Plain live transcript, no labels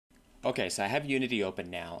Okay, so I have Unity open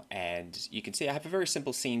now, and you can see I have a very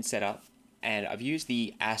simple scene set up, and I've used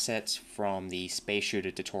the assets from the Space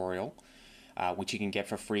Shooter tutorial, which you can get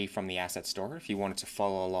for free from the asset store if you wanted to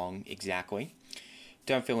follow along exactly.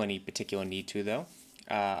 Don't feel any particular need to though.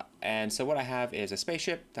 And so what I have is a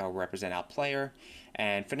spaceship that will represent our player,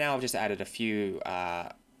 and for now I've just added a few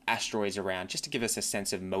asteroids around just to give us a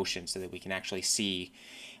sense of motion so that we can actually see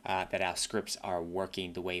that our scripts are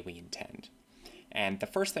working the way we intend. And the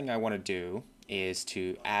first thing I want to do is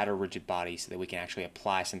to add a rigid body so that we can actually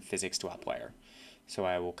apply some physics to our player. So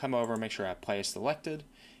I will come over, make sure our player is selected,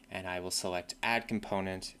 and I will select add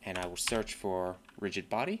component, and I will search for rigid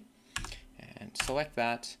body and select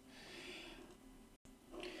that.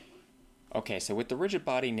 Okay, so with the rigid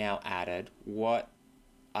body now added, what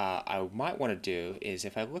I might want to do is,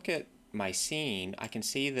 if I look at my scene, I can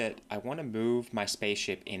see that I want to move my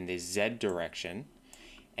spaceship in the Z direction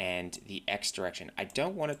and the X direction. I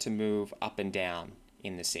don't want it to move up and down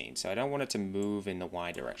in the scene, so I don't want it to move in the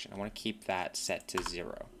Y direction. I want to keep that set to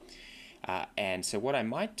 0. And so what I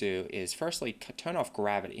might do is firstly turn off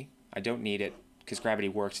gravity. I don't need it because gravity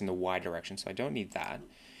works in the Y direction, so I don't need that.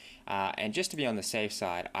 And just to be on the safe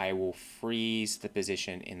side, I will freeze the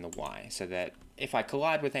position in the Y so that if I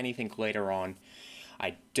collide with anything later on,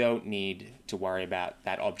 I don't need to worry about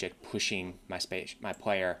that object pushing my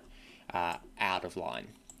player out of line.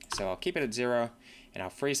 So I'll keep it at 0, and I'll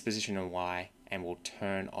freeze position in Y, and we'll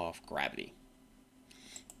turn off gravity.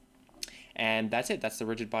 And that's it. That's the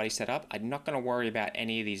rigid body setup. I'm not going to worry about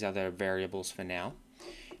any of these other variables for now.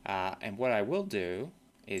 And what I will do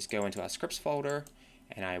is go into our scripts folder,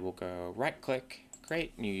 and I will go right-click,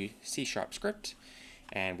 create new C# script,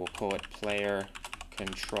 and we'll call it player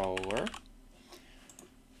controller.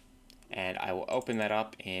 And I will open that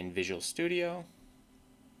up in Visual Studio.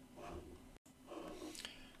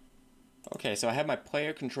 Okay, so I have my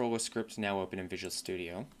player controller script now open in Visual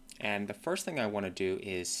Studio, and the first thing I want to do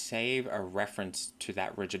is save a reference to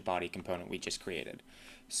that rigid body component we just created.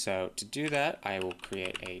 So to do that, I will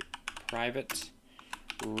create a private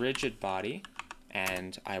rigid body,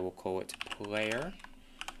 and I will call it player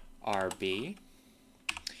RB.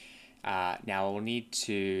 Now I will need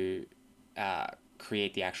to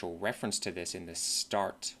create the actual reference to this in the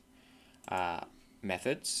start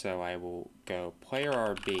method, so I will go player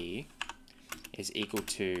RB is equal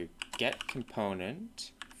to get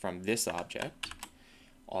component from this object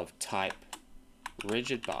of type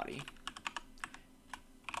rigid body,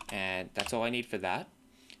 and that's all I need for that.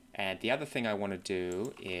 And the other thing I want to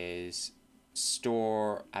do is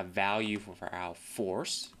store a value for our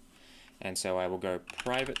force, and so I will go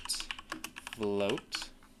private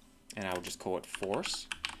float, and I will just call it force.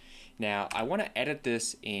 Now I want to edit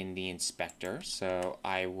this in the inspector, so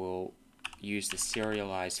I will use the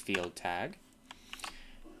serialized field tag.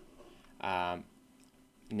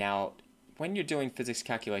 Now, when you're doing physics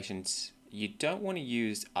calculations, you don't want to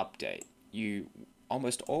use update. You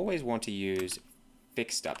almost always want to use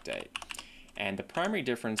fixed update. And the primary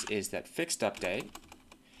difference is that fixed update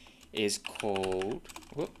is called,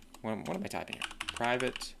 what am I typing here?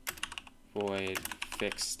 Private void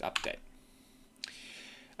fixed update.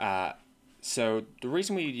 So the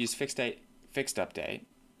reason we use fixed update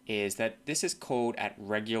is that this is called at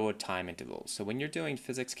regular time intervals. So when you're doing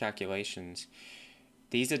physics calculations,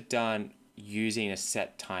 these are done using a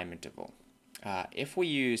set time interval. If we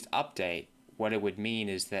used update, what it would mean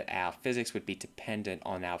is that our physics would be dependent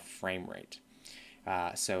on our frame rate.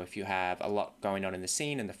 So if you have a lot going on in the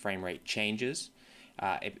scene and the frame rate changes,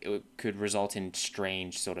 it could result in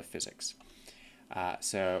strange sort of physics.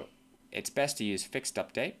 So it's best to use fixed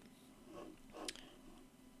update.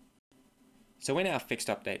 So in our fixed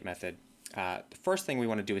update method, the first thing we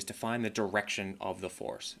want to do is define the direction of the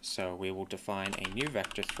force. So we will define a new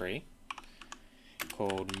vector 3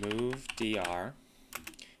 called move dr.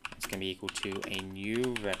 It's going to be equal to a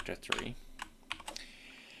new vector 3.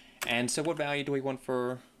 And so what value do we want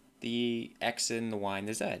for the x and the y and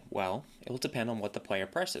the z? Well, it will depend on what the player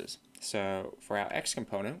presses. So for our x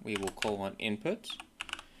component, we will call on input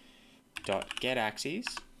dot get axes,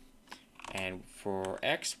 and for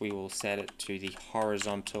x we will set it to the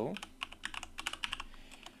horizontal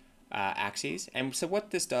axes. And so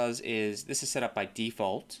what this does is, this is set up by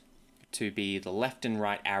default to be the left and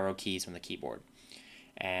right arrow keys on the keyboard.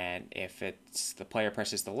 And if the player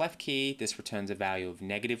presses the left key, this returns a value of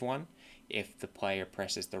 -1. If the player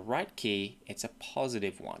presses the right key, it's a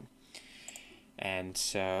 +1. And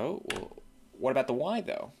so, what about the Y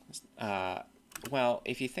though? Well,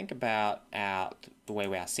 if you think about the way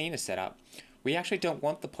our scene is set up, we actually don't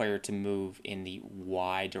want the player to move in the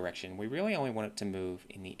Y direction. We really only want it to move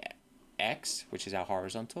in the X, which is our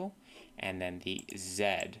horizontal, and then the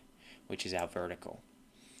Z, which is our vertical.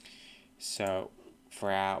 So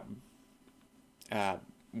for our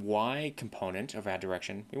Y component of our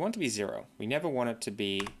direction, we want it to be 0. We never want it to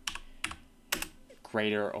be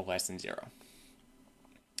greater or less than 0.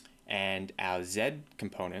 And our Z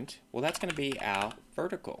component, well, that's going to be our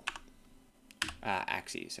vertical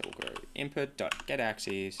axes. So we'll go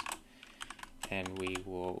input.getAxes, and we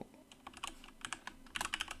will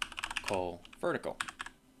call vertical.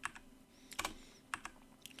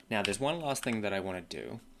 Now there's one last thing that I want to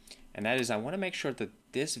do, and that is I want to make sure that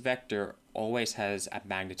this vector always has a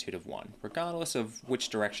magnitude of 1, regardless of which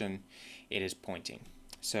direction it is pointing.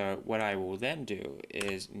 So what I will then do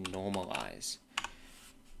is normalize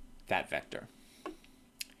that vector.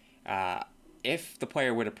 If the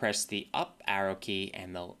player were to press the up arrow key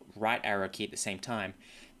and the right arrow key at the same time,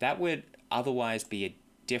 that would otherwise be a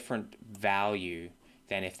different value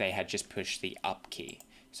than if they had just pushed the up key.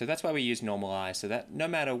 So that's why we use normalize, so that no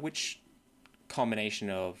matter which combination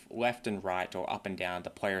of left and right or up and down the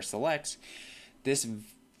player selects, this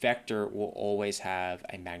vector will always have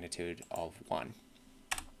a magnitude of 1.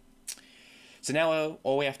 So now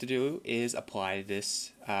all we have to do is apply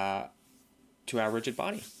this to our rigid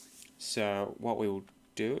body. So what we will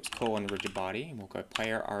do is call on rigid body, and we'll go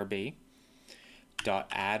player RB dot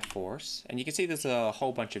add force, and you can see there's a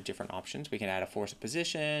whole bunch of different options. We can add a force of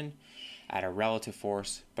position, add a relative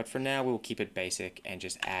force, but for now we'll keep it basic and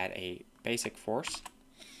just add a basic force.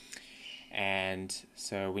 And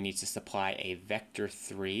so we need to supply a vector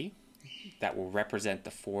 3 that will represent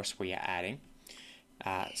the force we are adding.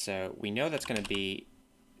 So we know that's going to be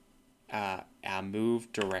our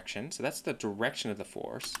move direction, so that's the direction of the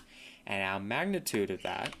force, and our magnitude of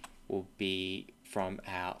that will be from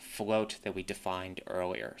our float that we defined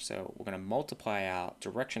earlier. So we're going to multiply our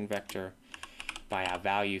direction vector by our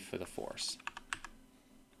value for the force.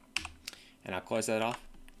 And I'll close that off.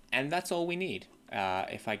 And that's all we need.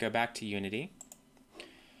 If I go back to Unity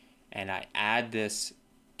and I add this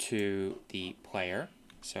to the player,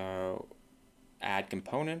 so add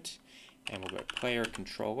component, and we'll go player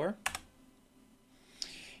controller,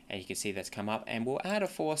 and you can see that's come up, and we'll add a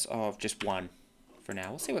force of just 1 for now.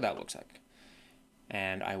 We'll see what that looks like.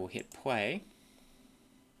 And I will hit play.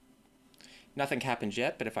 Nothing happens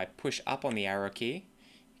yet, but if I push up on the arrow key,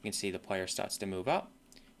 you can see the player starts to move up.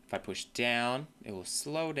 If I push down, it will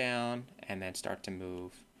slow down and then start to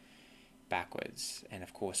move backwards. And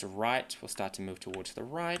of course, right will start to move towards the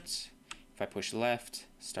right. If I push left,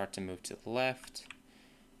 start to move to the left,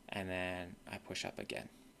 and then I push up again.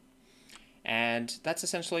 And that's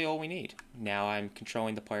essentially all we need. Now I'm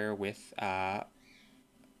controlling the player with the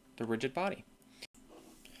rigid body.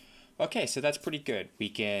 Okay, so that's pretty good. We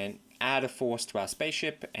can add a force to our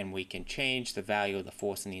spaceship, and we can change the value of the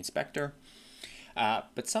force in the inspector.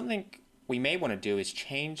 But something we may want to do is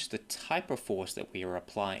change the type of force that we are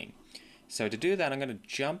applying. So to do that, I'm going to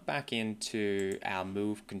jump back into our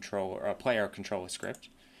move controller, or player controller script,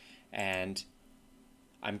 and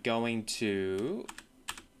I'm going to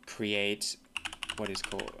create what is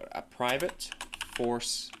called a private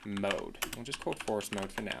force mode. We'll just call it force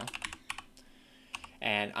mode for now.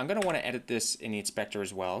 And I'm going to want to edit this in the inspector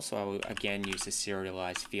as well, so I will again use the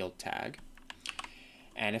serialized field tag.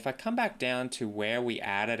 And if I come back down to where we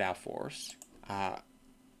added our force,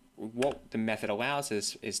 what the method allows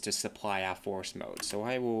us is to supply our force mode. So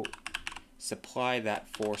I will supply that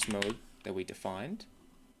force mode that we defined.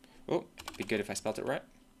 Oh, it'd be good if I spelled it right.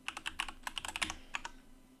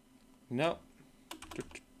 No.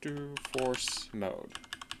 Force mode.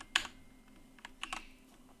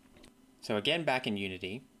 So again, back in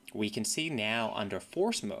Unity, we can see now under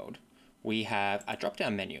force mode, we have a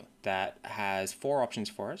drop-down menu that has 4 options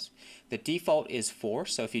for us. The default is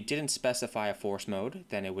force, so if you didn't specify a force mode,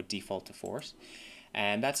 then it would default to force.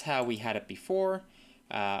 And that's how we had it before,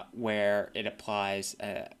 where it applies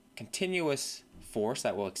a continuous force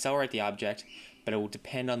that will accelerate the object, but it will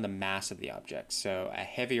depend on the mass of the object. So a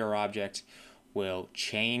heavier object will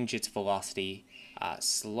change its velocity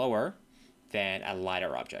slower than a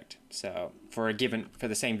lighter object. So for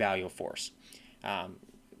the same value of force.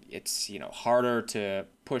 It's harder to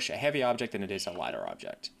push a heavy object than it is a lighter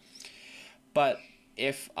object. But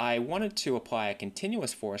if I wanted to apply a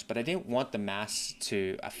continuous force, but I didn't want the mass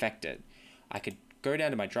to affect it, I could go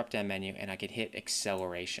down to my drop-down menu and I could hit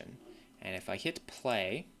acceleration. And if I hit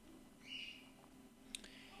play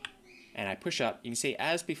and I push up, you can see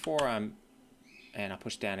as before and I'll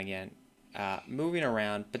push down again, moving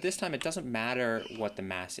around, but this time it doesn't matter what the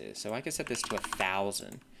mass is. So I can set this to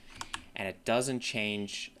 1,000. And it doesn't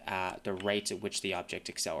change the rate at which the object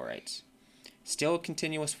accelerates. Still a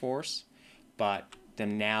continuous force, but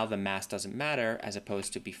then now the mass doesn't matter as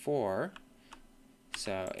opposed to before.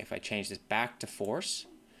 So if I change this back to force,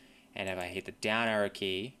 and if I hit the down arrow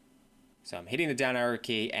key, so I'm hitting the down arrow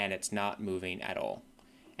key and it's not moving at all.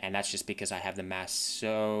 And that's just because I have the mass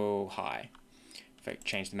so high. If I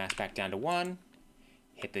change the mass back down to 1,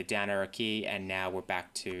 hit the down arrow key, and now we're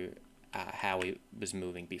back to how it was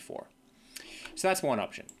moving before. So that's one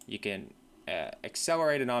option. You can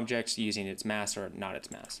accelerate an object using its mass or not its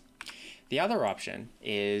mass. The other option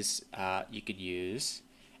is you could use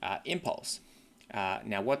impulse.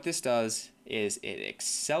 Now what this does is it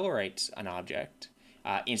accelerates an object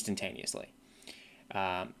instantaneously,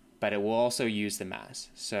 but it will also use the mass.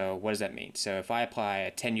 So what does that mean? So if I apply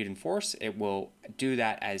a 10 Newton force, it will do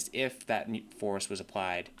that as if that force was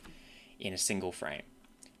applied in a single frame.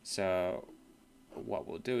 So what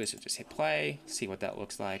we'll do is we'll just hit play, see what that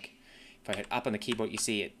looks like. If I hit up on the keyboard, you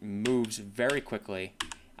see it moves very quickly,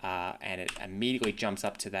 and it immediately jumps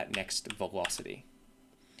up to that next velocity.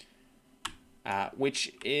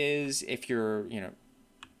 Which is, if you're,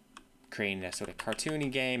 creating a sort of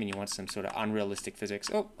cartoony game and you want some sort of unrealistic physics.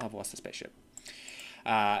 Oh, I've lost the spaceship.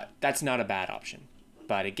 That's not a bad option.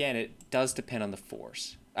 But again, it does depend on the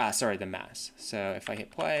force. The mass. So if I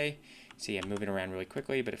hit play, see I'm moving around really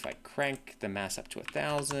quickly, but if I crank the mass up to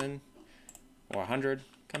 1,000 or 100,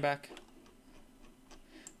 come back.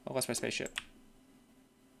 I lost my spaceship.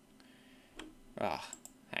 Hang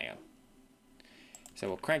on. So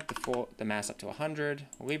we'll crank the mass up to 100,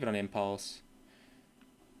 we'll leave it on impulse,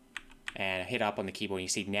 and hit up on the keyboard. You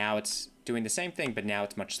see now it's doing the same thing, but now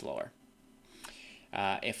it's much slower.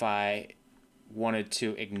 If I wanted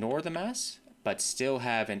to ignore the mass, but still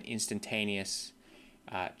have an instantaneous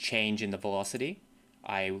change in the velocity,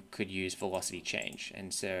 I could use velocity change.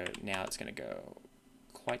 And so now it's going to go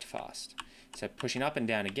quite fast. So pushing up and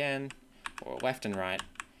down again, or left and right,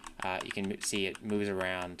 you can see it moves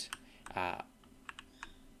around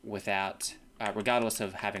regardless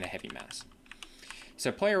of having a heavy mass.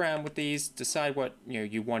 So play around with these, decide what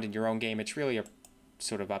you want in your own game. It's really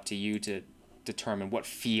sort of up to you to determine what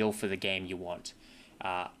feel for the game you want.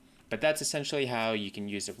 But that's essentially how you can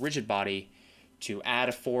use a rigid body to add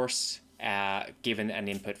a force given an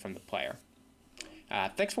input from the player.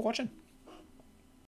 Thanks for watching.